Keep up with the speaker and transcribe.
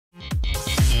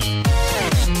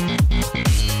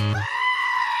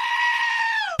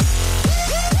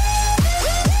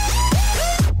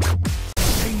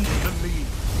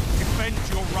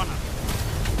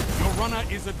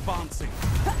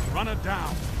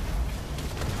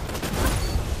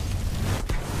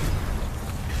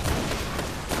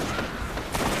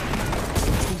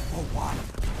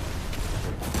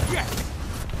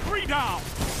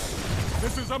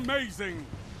was amazing.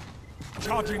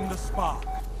 Charging the spark.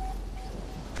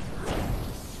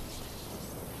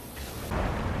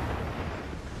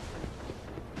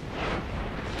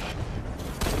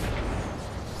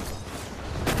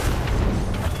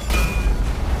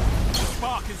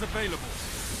 Spark is available.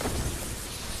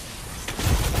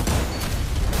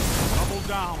 Double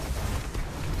down.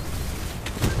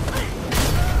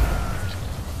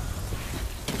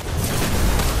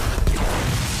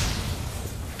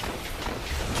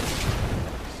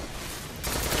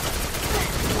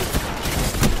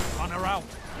 Runner out.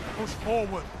 Push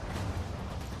forward.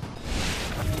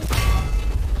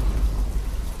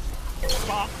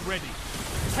 Spark ready.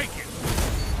 Take it.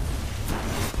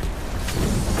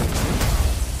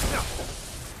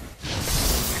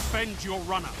 Defend your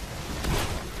runner.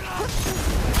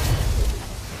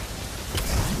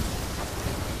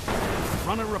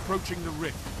 Runner approaching the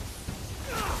rift.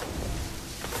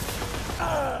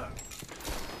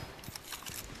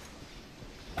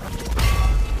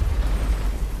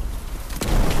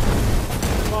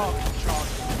 Spark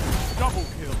charge. Double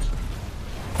kill.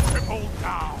 Triple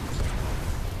down.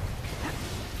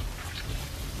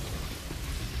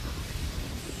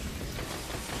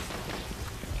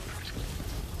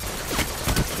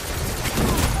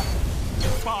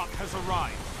 Spark has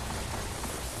arrived.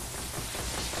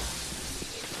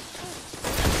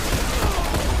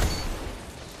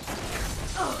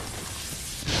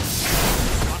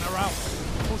 Runner out.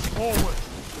 Push forward.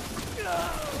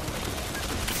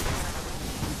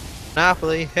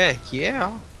 Monopoly, heck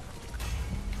yeah.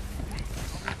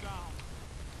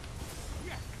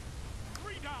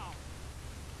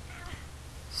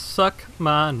 Suck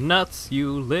my nuts,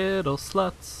 you little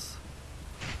sluts.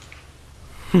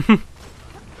 Ready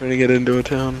to get into a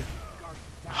town.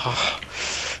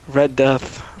 Red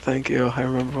Death, thank you. I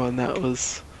remember when that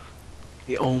was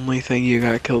the only thing you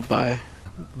got killed by.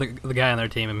 The guy on their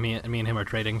team and me and him are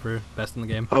trading for best in the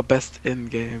game. Oh, best in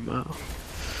game. Oh.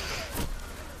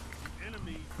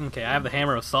 Okay, I have the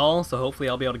Hammer of Saul, so hopefully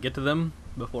I'll be able to get to them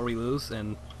before we lose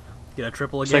and get a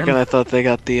triple again. Second, I thought they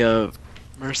got the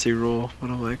mercy rule, but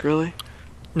I'm like, really?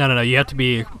 No, you have to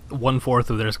be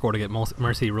 1/4 of their score to get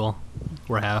mercy rule.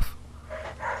 We're half.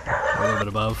 We're a little bit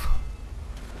above.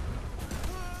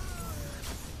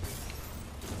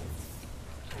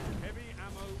 Heavy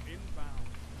ammo inbound.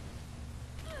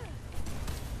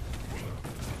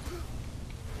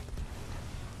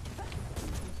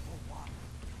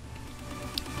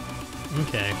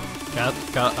 Okay,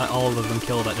 got all of them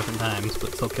killed at different times,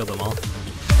 but still killed them all.